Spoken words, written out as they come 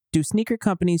Do sneaker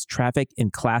companies traffic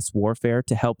in class warfare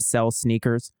to help sell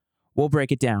sneakers? We'll break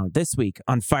it down this week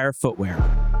on Fire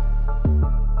Footwear.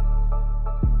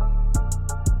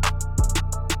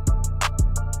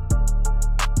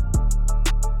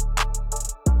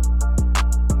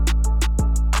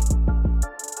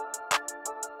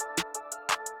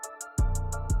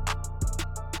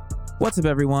 What's up,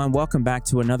 everyone? Welcome back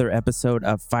to another episode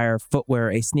of Fire Footwear,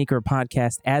 a sneaker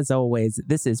podcast. As always,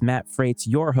 this is Matt Frates,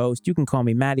 your host. You can call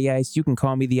me Matty Ice. You can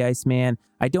call me the Iceman.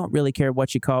 I don't really care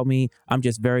what you call me. I'm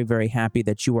just very, very happy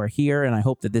that you are here, and I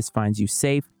hope that this finds you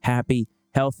safe, happy,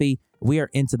 healthy. We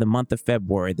are into the month of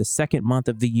February, the second month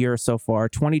of the year so far.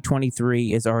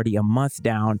 2023 is already a month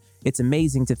down. It's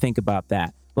amazing to think about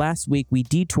that. Last week, we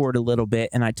detoured a little bit,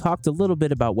 and I talked a little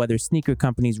bit about whether sneaker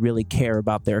companies really care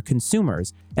about their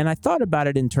consumers. And I thought about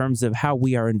it in terms of how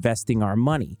we are investing our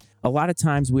money. A lot of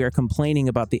times we are complaining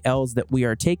about the L's that we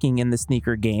are taking in the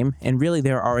sneaker game, and really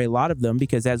there are a lot of them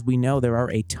because, as we know, there are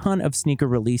a ton of sneaker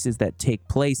releases that take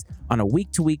place on a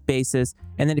week-to-week basis.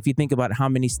 And then if you think about how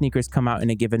many sneakers come out in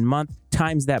a given month,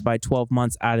 times that by 12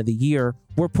 months out of the year,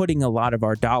 we're putting a lot of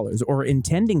our dollars, or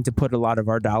intending to put a lot of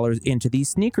our dollars, into these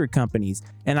sneaker companies.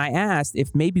 And I asked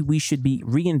if maybe we should be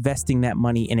reinvesting that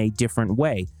money in a different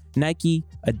way. Nike,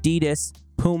 Adidas,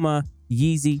 Puma,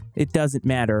 Yeezy, it doesn't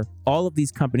matter. All of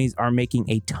these companies are making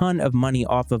a ton of money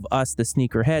off of us, the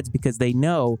sneakerheads, because they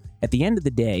know at the end of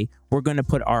the day, we're going to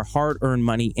put our hard-earned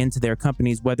money into their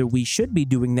companies, whether we should be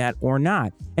doing that or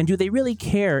not. And do they really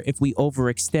care if we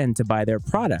overextend to buy their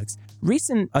products?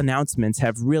 Recent announcements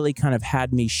have really kind of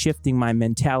had me shifting my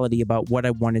mentality about what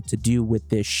I wanted to do with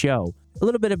this show. A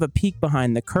little bit of a peek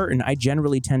behind the curtain, I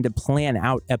generally tend to plan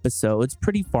out episodes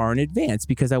pretty far in advance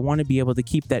because I want to be able to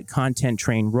keep that content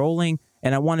train rolling,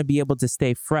 and I want to be able to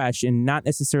stay fresh and not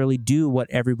necessarily do what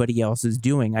everybody else is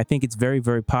doing. I think it's very,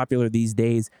 very popular these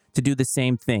days to do the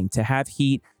same thing, to have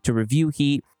heat, to review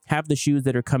heat, have the shoes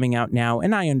that are coming out now,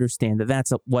 and I understand that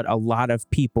that's what a lot of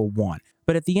people want.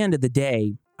 But at the end of the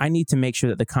day, I need to make sure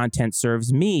that the content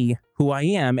serves me, who I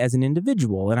am as an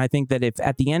individual. And I think that if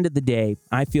at the end of the day,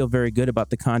 I feel very good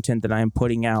about the content that I am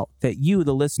putting out, that you,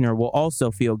 the listener, will also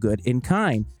feel good in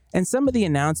kind. And some of the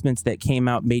announcements that came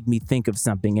out made me think of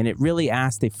something, and it really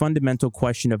asked a fundamental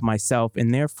question of myself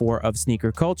and therefore of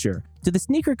sneaker culture. Do the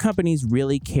sneaker companies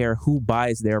really care who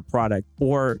buys their product,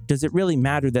 or does it really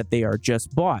matter that they are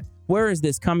just bought? Where is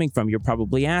this coming from, you're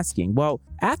probably asking? Well,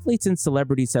 athletes and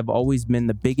celebrities have always been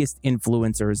the biggest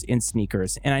influencers in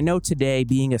sneakers. And I know today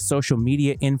being a social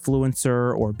media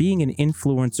influencer or being an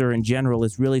influencer in general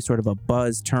is really sort of a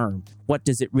buzz term. What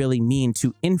does it really mean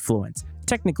to influence?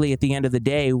 Technically, at the end of the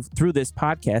day, through this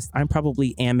podcast, I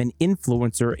probably am an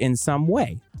influencer in some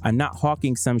way. I'm not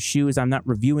hawking some shoes. I'm not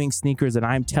reviewing sneakers that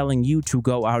I'm telling you to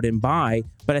go out and buy.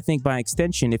 But I think by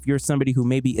extension, if you're somebody who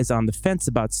maybe is on the fence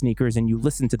about sneakers and you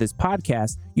listen to this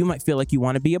podcast, you might feel like you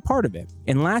want to be a part of it.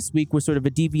 And last week was sort of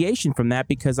a deviation from that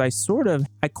because I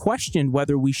questioned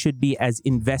whether we should be as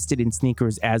invested in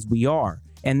sneakers as we are.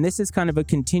 And this is kind of a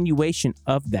continuation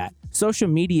of that. Social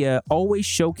media always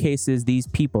showcases these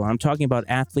people. I'm talking about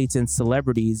athletes and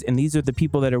celebrities, and these are the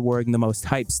people that are wearing the most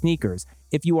hype sneakers.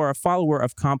 If you are a follower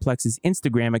of Complex's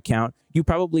Instagram account, you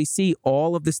probably see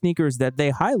all of the sneakers that they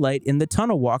highlight in the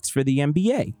tunnel walks for the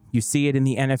NBA. You see it in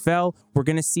the NFL. We're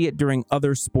going to see it during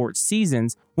other sports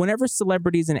seasons. Whenever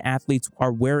celebrities and athletes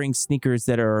are wearing sneakers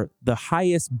that are the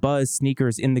highest buzz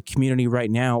sneakers in the community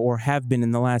right now, or have been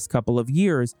in the last couple of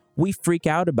years, we freak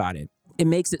out about it. It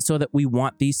makes it so that we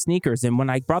want these sneakers. And when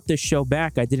I brought this show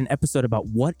back, I did an episode about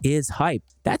what is hype.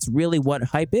 That's really what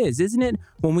hype is, isn't it?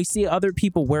 When we see other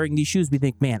people wearing these shoes, we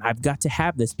think, man, I've got to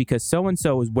have this because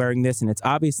so-and-so is wearing this, and it's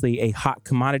obviously a hot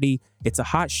commodity. It's a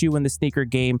hot shoe in the sneaker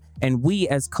game. And we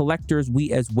as collectors,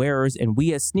 we as wearers, and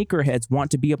we as sneakerheads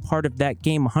want to be a part of that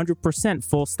game 100%,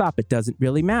 full stop. It doesn't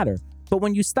really matter. But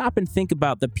when you stop and think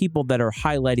about the people that are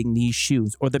highlighting these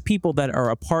shoes, or the people that are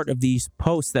a part of these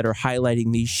posts that are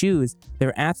highlighting these shoes,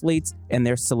 they're athletes and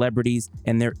they're celebrities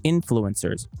and they're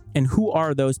influencers. And who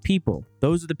are those people?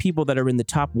 Those are the people that are in the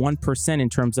top 1% in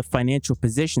terms of financial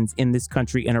positions in this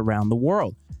country and around the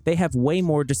world. They have way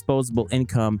more disposable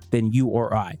income than you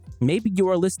or I. Maybe you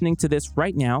are listening to this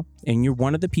right now and you're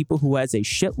one of the people who has a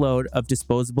shitload of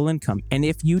disposable income. And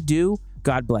if you do,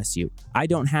 God bless you. I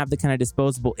don't have the kind of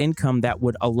disposable income that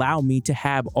would allow me to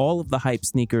have all of the hype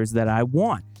sneakers that I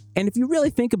want. And if you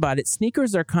really think about it,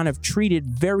 sneakers are kind of treated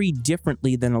very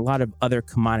differently than a lot of other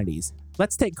commodities.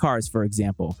 Let's take cars, for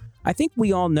example. I think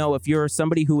we all know if you're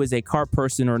somebody who is a car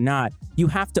person or not, you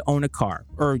have to own a car,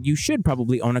 or you should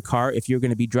probably own a car if you're going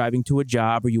to be driving to a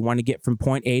job or you want to get from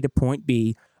point A to point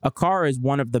B. A car is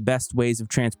one of the best ways of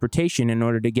transportation in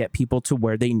order to get people to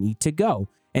where they need to go.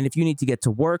 And if you need to get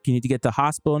to work, you need to get to the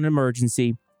hospital in an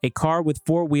emergency, a car with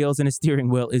 4 wheels and a steering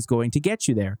wheel is going to get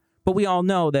you there. But we all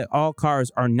know that all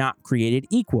cars are not created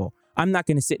equal. I'm not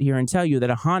going to sit here and tell you that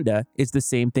a Honda is the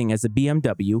same thing as a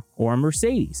BMW or a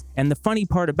Mercedes. And the funny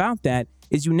part about that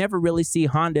is you never really see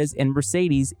Hondas and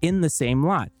Mercedes in the same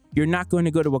lot. You're not going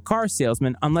to go to a car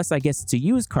salesman unless I guess it's a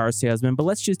used car salesman, but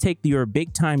let's just take your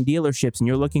big time dealerships and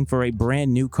you're looking for a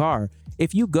brand new car.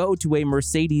 If you go to a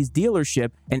Mercedes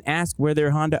dealership and ask where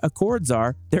their Honda Accords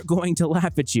are, they're going to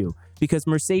laugh at you because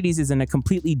Mercedes is in a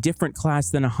completely different class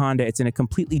than a Honda. It's in a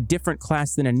completely different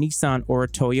class than a Nissan or a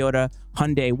Toyota,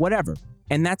 Hyundai, whatever.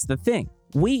 And that's the thing.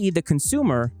 We, the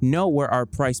consumer, know where our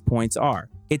price points are.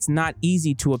 It's not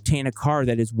easy to obtain a car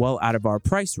that is well out of our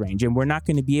price range, and we're not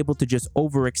going to be able to just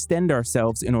overextend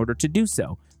ourselves in order to do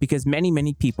so because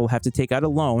many people have to take out a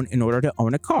loan in order to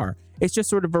own a car. It's just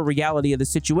sort of a reality of the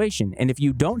situation. And if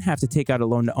you don't have to take out a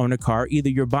loan to own a car, either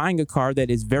you're buying a car that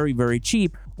is very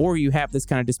cheap, or you have this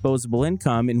kind of disposable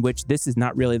income in which this is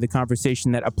not really the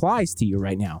conversation that applies to you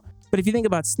right now. But if you think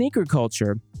about sneaker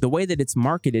culture, the way that it's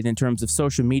marketed in terms of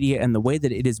social media and the way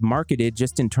that it is marketed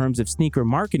just in terms of sneaker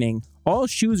marketing, all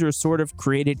shoes are sort of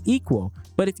created equal.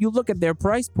 But if you look at their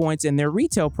price points and their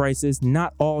retail prices,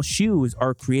 not all shoes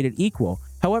are created equal.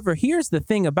 However, here's the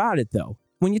thing about it though.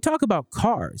 When you talk about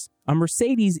cars, a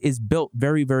Mercedes is built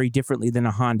very differently than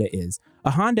a Honda is.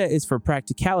 A Honda is for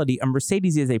practicality. A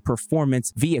Mercedes is a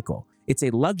performance vehicle. It's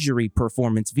a luxury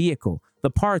performance vehicle. The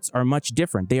parts are much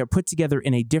different. They are put together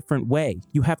in a different way.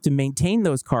 You have to maintain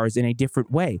those cars in a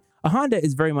different way. A Honda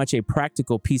is very much a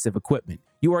practical piece of equipment.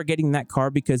 You are getting that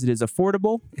car because it is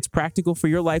affordable, it's practical for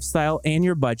your lifestyle and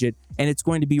your budget, and it's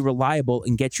going to be reliable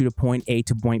and get you to point A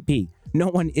to point B. No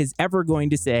one is ever going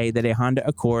to say that a Honda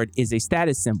Accord is a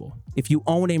status symbol. If you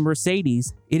own a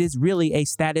Mercedes, it is really a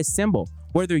status symbol.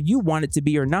 Whether you want it to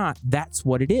be or not, that's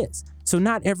what it is. So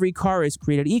not every car is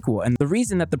created equal. And the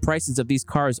reason that the prices of these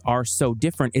cars are so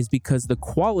different is because the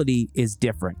quality is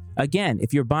different. Again,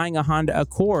 if you're buying a Honda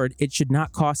Accord, it should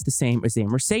not cost the same as a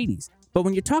Mercedes. But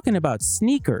when you're talking about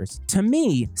sneakers, to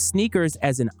me, sneakers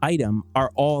as an item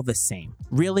are all the same.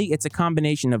 Really, it's a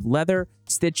combination of leather,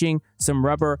 stitching, some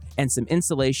rubber, and some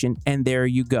insulation, and there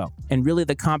you go. And really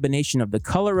the combination of the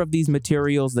color of these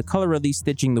materials, the color of these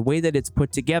stitching, the way that it's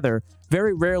put together,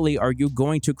 very rarely are you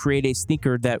going to create a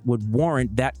sneaker that would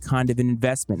warrant that kind of an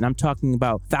investment. And I'm talking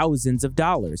about thousands of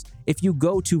dollars. If you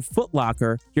go to Foot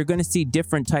Locker, you're going to see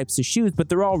different types of shoes, but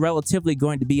they're all relatively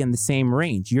going to be in the same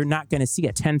range. You're not going to see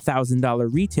a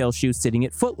 $10,000 retail shoe sitting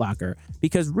at Foot Locker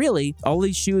because really all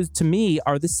these shoes to me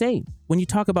are the same. When you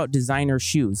talk about designer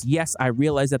shoes, yes, I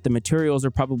realize that the materials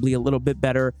are probably a little bit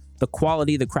better. The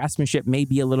quality, the craftsmanship may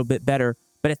be a little bit better.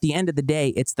 But at the end of the day,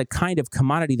 it's the kind of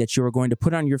commodity that you are going to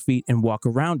put on your feet and walk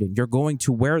around in. You're going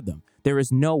to wear them. There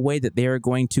is no way that they are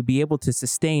going to be able to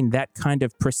sustain that kind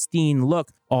of pristine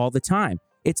look all the time.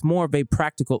 It's more of a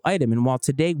practical item. And while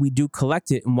today we do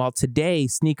collect it, and while today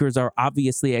sneakers are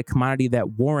obviously a commodity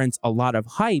that warrants a lot of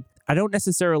hype, I don't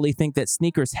necessarily think that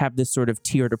sneakers have this sort of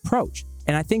tiered approach.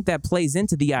 And I think that plays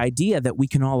into the idea that we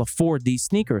can all afford these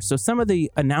sneakers. So some of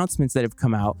the announcements that have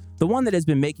come out, the one that has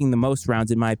been making the most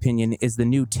rounds, in my opinion, is the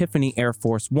new Tiffany Air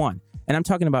Force One. And I'm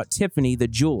talking about Tiffany, the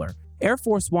jeweler. Air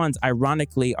Force Ones,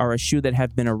 ironically, are a shoe that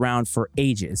have been around for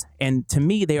ages. And to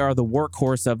me, they are the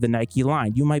workhorse of the Nike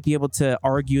line. You might be able to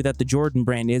argue that the Jordan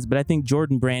brand is, but I think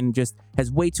Jordan brand just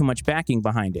has way too much backing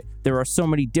behind it. There are so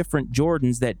many different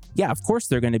Jordans that, yeah, of course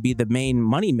they're going to be the main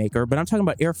moneymaker, but I'm talking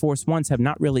about Air Force Ones have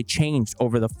not really changed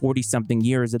over the 40-something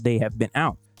years that they have been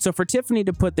out. So for Tiffany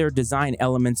to put their design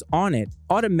elements on it,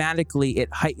 automatically it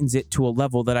heightens it to a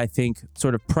level that I think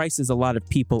sort of prices a lot of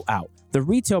people out. The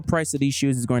retail price of these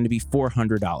shoes is going to be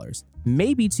 $400.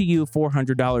 Maybe to you,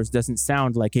 $400 doesn't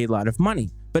sound like a lot of money.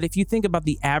 But if you think about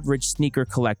the average sneaker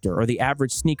collector or the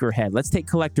average sneakerhead, let's take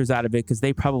collectors out of it because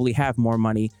they probably have more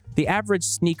money. The average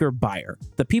sneaker buyer,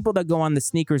 the people that go on the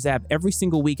sneakers app every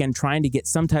single weekend trying to get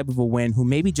some type of a win who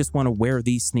maybe just want to wear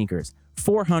these sneakers,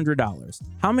 $400.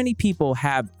 How many people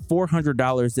have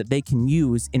 $400 that they can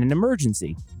use in an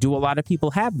emergency? Do a lot of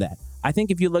people have that? I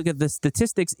think if you look at the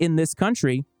statistics in this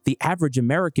country, the average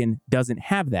American doesn't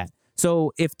have that.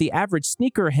 So if the average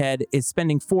sneakerhead is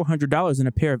spending $400 on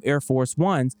a pair of Air Force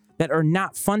Ones that are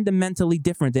not fundamentally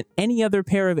different than any other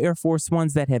pair of Air Force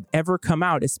Ones that have ever come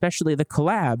out, especially the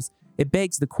collabs, it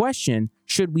begs the question,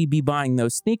 should we be buying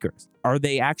those sneakers? Are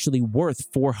they actually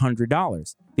worth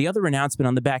 $400? The other announcement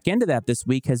on the back end of that this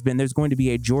week has been there's going to be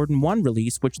a Jordan 1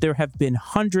 release, which there have been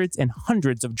hundreds and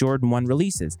hundreds of Jordan 1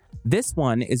 releases. This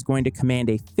one is going to command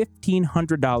a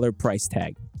 $1,500 price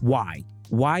tag. Why?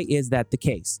 Why is that the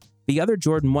case? The other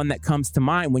Jordan 1 that comes to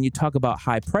mind when you talk about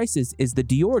high prices is the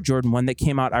Dior Jordan 1 that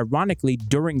came out ironically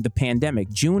during the pandemic,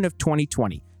 June of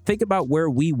 2020. Think about where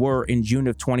we were in June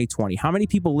of 2020. How many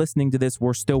people listening to this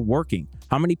were still working?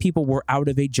 How many people were out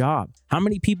of a job? How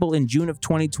many people in June of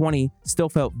 2020 still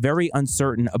felt very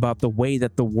uncertain about the way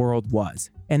that the world was?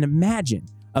 And imagine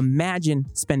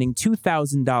spending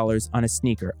 $2,000 on a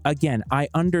sneaker. Again, I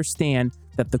understand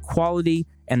that the quality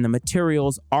and the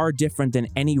materials are different than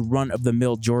any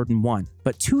run-of-the-mill Jordan 1,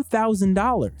 but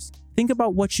 $2,000. Think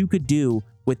about what you could do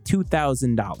with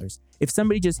 $2,000. If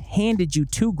somebody just handed you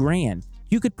 $2,000,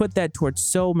 you could put that towards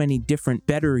so many different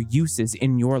better uses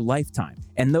in your lifetime.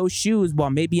 And those shoes, while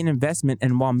maybe an investment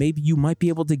and while maybe you might be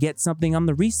able to get something on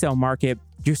the resale market,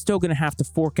 you're still going to have to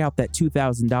fork out that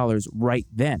 $2,000 right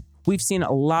then. We've seen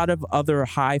a lot of other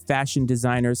high fashion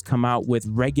designers come out with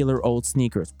regular old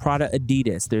sneakers. Prada,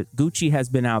 Adidas, Gucci has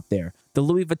been out there. The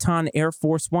Louis Vuitton Air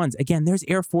Force Ones. Again, there's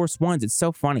Air Force Ones. It's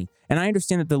so funny. And I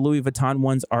understand that the Louis Vuitton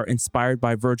ones are inspired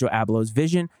by Virgil Abloh's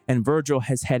vision, and Virgil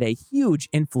has had a huge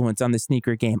influence on the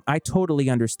sneaker game. I totally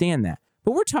understand that.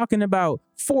 But we're talking about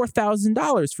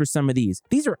 $4,000 for some of these.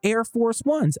 These are Air Force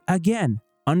Ones. Again,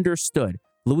 understood.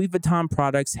 Louis Vuitton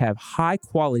products have high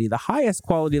quality, the highest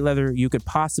quality leather you could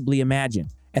possibly imagine.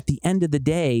 At the end of the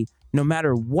day, no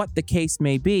matter what the case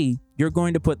may be, you're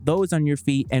going to put those on your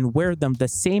feet and wear them the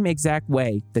same exact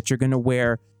way that you're going to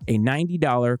wear a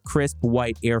 $90 crisp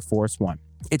white Air Force One.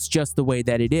 It's just the way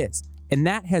that it is. And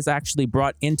that has actually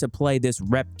brought into play this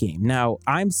rep game. Now,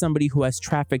 I'm somebody who has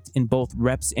trafficked in both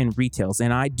reps and retails,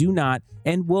 and I do not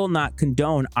and will not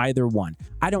condone either one.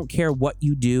 I don't care what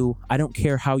you do. I don't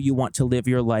care how you want to live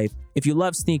your life. If you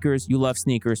love sneakers,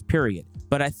 period.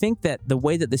 But I think that the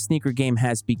way that the sneaker game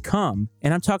has become,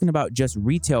 and I'm talking about just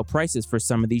retail prices for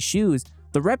some of these shoes,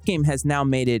 the rep game has now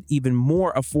made it even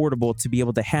more affordable to be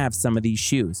able to have some of these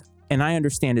shoes. And I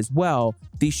understand as well,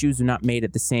 these shoes are not made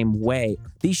at the same way.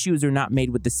 These shoes are not made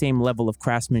with the same level of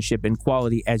craftsmanship and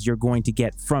quality as you're going to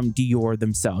get from Dior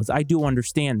themselves. I do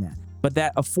understand that. But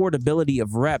that affordability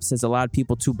of reps has allowed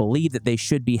people to believe that they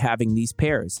should be having these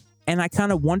pairs. And I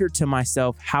kind of wonder to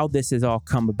myself how this has all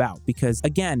come about. Because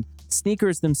again,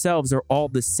 sneakers themselves are all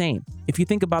the same. If you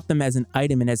think about them as an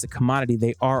item and as a commodity,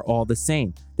 they are all the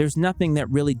same. There's nothing that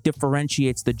really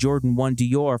differentiates the Jordan 1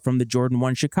 Dior from the Jordan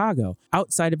 1 Chicago,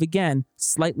 outside of, again,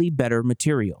 slightly better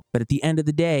material. But at the end of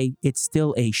the day, it's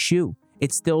still a shoe.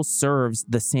 It still serves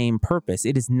the same purpose.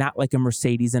 It is not like a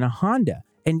Mercedes and a Honda.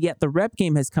 And yet the rep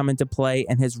game has come into play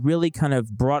and has really kind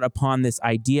of brought upon this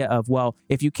idea of, well,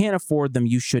 if you can't afford them,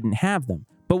 you shouldn't have them.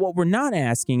 But what we're not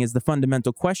asking is the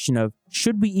fundamental question of,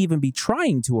 should we even be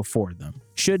trying to afford them?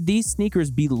 Should these sneakers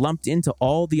be lumped into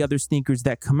all the other sneakers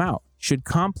that come out? Should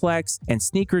Complex and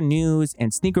Sneaker News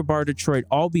and Sneaker Bar Detroit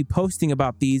all be posting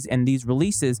about these and these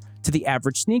releases to the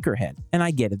average sneakerhead? And I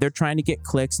get it. They're trying to get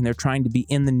clicks and they're trying to be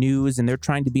in the news and they're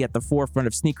trying to be at the forefront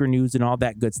of sneaker news and all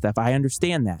that good stuff. I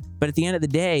understand that. But at the end of the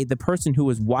day, the person who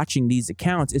is watching these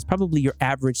accounts is probably your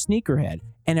average sneakerhead.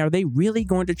 And are they really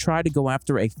going to try to go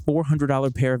after a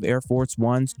 $400 pair of Air Force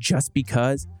Ones just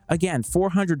because? Again,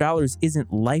 $400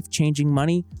 isn't life-changing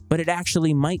money, but it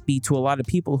actually might be to a lot of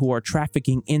people who are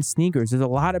trafficking in sneakers. There's a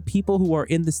lot of people who are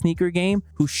in the sneaker game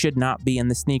who should not be in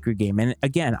the sneaker game. And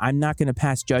again, I'm not going to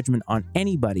pass judgment on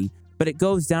anybody, but it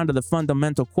goes down to the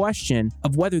fundamental question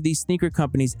of whether these sneaker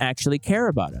companies actually care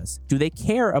about us. Do they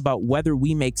care about whether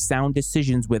we make sound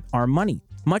decisions with our money?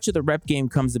 Much of the rep game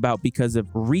comes about because of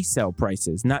resale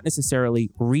prices, not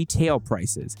necessarily retail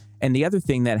prices. And the other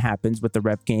thing that happens with the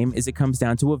rep game is it comes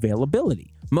down to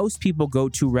availability. Most people go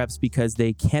to reps because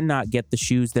they cannot get the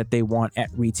shoes that they want at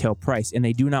retail price, and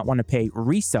they do not want to pay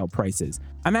resale prices.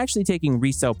 I'm actually taking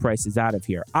resale prices out of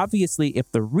here. Obviously,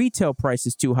 if the retail price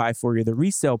is too high for you, the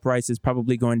resale price is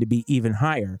probably going to be even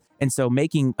higher. And so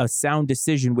making a sound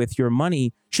decision with your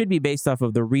money should be based off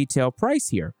of the retail price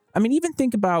here. I mean, even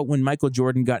think about when Michael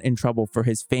Jordan got in trouble for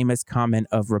his famous comment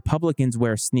of Republicans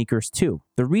wear sneakers too.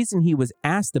 The reason he was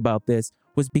asked about this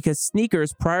was because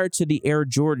sneakers prior to the Air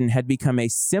Jordan had become a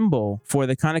symbol for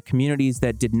the kind of communities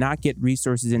that did not get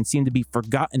resources and seemed to be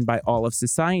forgotten by all of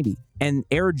society. And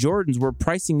Air Jordans were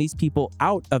pricing these people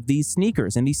out of these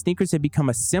sneakers, and these sneakers had become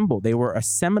a symbol. They were a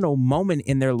seminal moment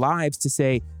in their lives to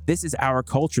say, this is our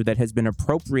culture that has been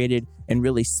appropriated and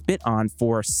really spit on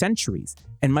for centuries.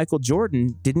 And Michael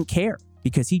Jordan didn't care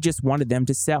because he just wanted them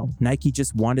to sell. Nike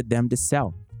just wanted them to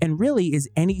sell. And really, is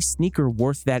any sneaker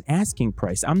worth that asking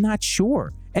price? I'm not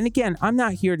sure. And again, I'm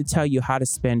not here to tell you how to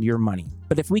spend your money.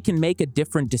 But if we can make a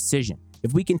different decision,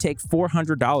 if we can take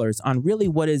 $400 on really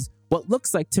what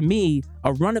looks like to me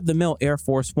a run-of-the-mill Air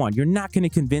Force One. You're not going to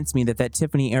convince me that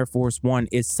Tiffany Air Force One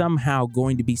is somehow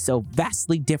going to be so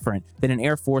vastly different than an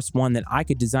Air Force One that I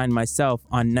could design myself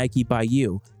on Nike by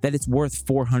You, that it's worth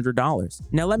 $400.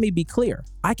 Now, let me be clear.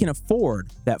 I can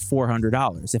afford that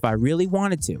 $400 if I really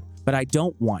wanted to, but I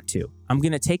don't want to. I'm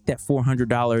going to take that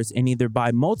 $400 and either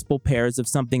buy multiple pairs of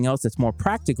something else that's more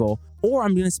practical, or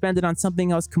I'm going to spend it on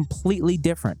something else completely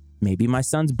different. Maybe my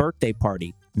son's birthday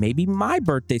party, maybe my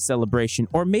birthday celebration,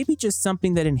 or maybe just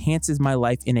something that enhances my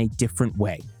life in a different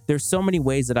way. There's so many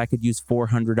ways that I could use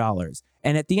 $400.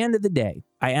 And at the end of the day,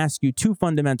 I ask you two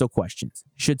fundamental questions.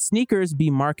 Should sneakers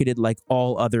be marketed like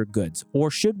all other goods?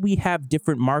 Or should we have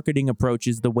different marketing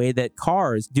approaches the way that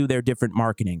cars do their different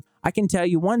marketing? I can tell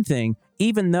you one thing,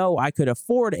 even though I could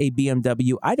afford a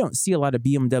BMW, I don't see a lot of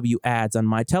BMW ads on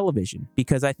my television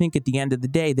because I think at the end of the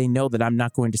day, they know that I'm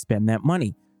not going to spend that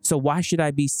money. So why should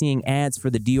I be seeing ads for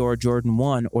the Dior Jordan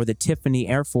 1 or the Tiffany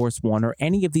Air Force One or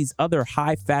any of these other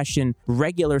high fashion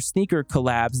regular sneaker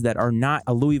collabs that are not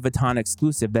a Louis Vuitton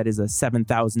exclusive that is a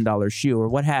 $7,000 shoe or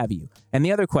what have you? And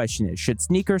the other question is, should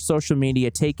sneaker social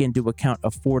media take into account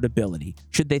affordability?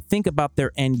 Should they think about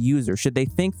their end user? Should they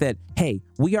think that, hey,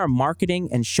 we are marketing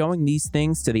and showing these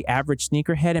things to the average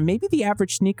sneakerhead, and maybe the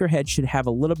average sneakerhead should have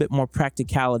a little bit more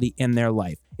practicality in their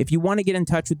life? If you want to get in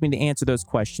touch with me to answer those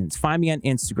questions, find me on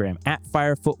Instagram.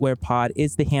 @FireFootwearPod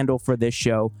is the handle for this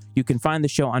show. You can find the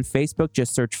show on Facebook.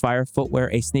 Just search Fire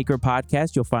Footwear, a sneaker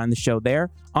podcast. You'll find the show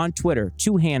there. On Twitter,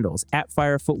 two handles.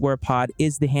 @FireFootwearPod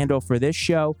is the handle for this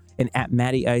show, and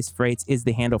 @MattyIceFreights is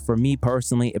the handle for me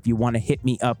personally if you want to hit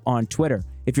me up on Twitter.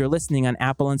 If you're listening on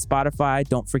Apple and Spotify,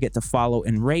 don't forget to follow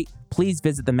and rate. Please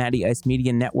visit the Matty Ice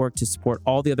Media Network to support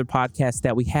all the other podcasts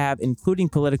that we have, including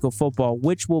Political Football,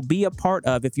 which will be a part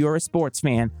of, if you're a sports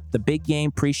fan, the Big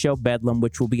Game Pre-Show Bedlam,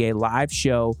 which will be a live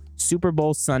show Super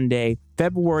Bowl Sunday,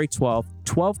 February 12th,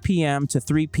 12 p.m. to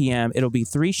 3 p.m. It'll be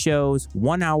 3 shows,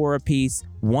 1 hour apiece,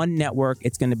 one network.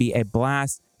 It's going to be a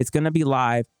blast. It's going to be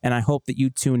live, and I hope that you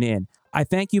tune in. I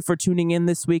thank you for tuning in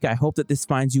this week. I hope that this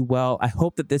finds you well. I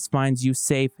hope that this finds you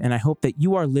safe, and I hope that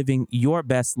you are living your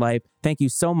best life. Thank you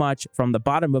so much from the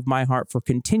bottom of my heart for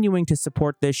continuing to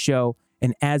support this show.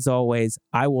 And as always,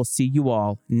 I will see you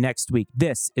all next week.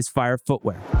 This is Fire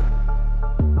Footwear.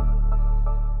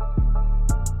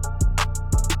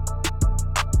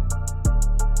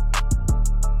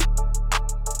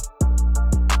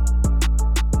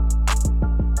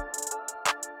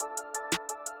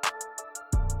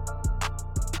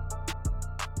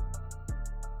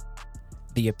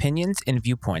 The opinions and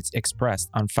viewpoints expressed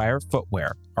on Fire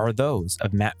Footwear are those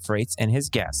of Matt Freitz and his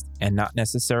guest, and not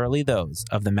necessarily those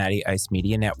of the Matty Ice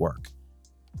Media Network.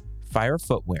 Fire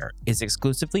Footwear is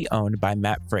exclusively owned by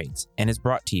Matt Freitz and is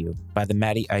brought to you by the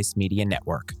Matty Ice Media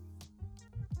Network.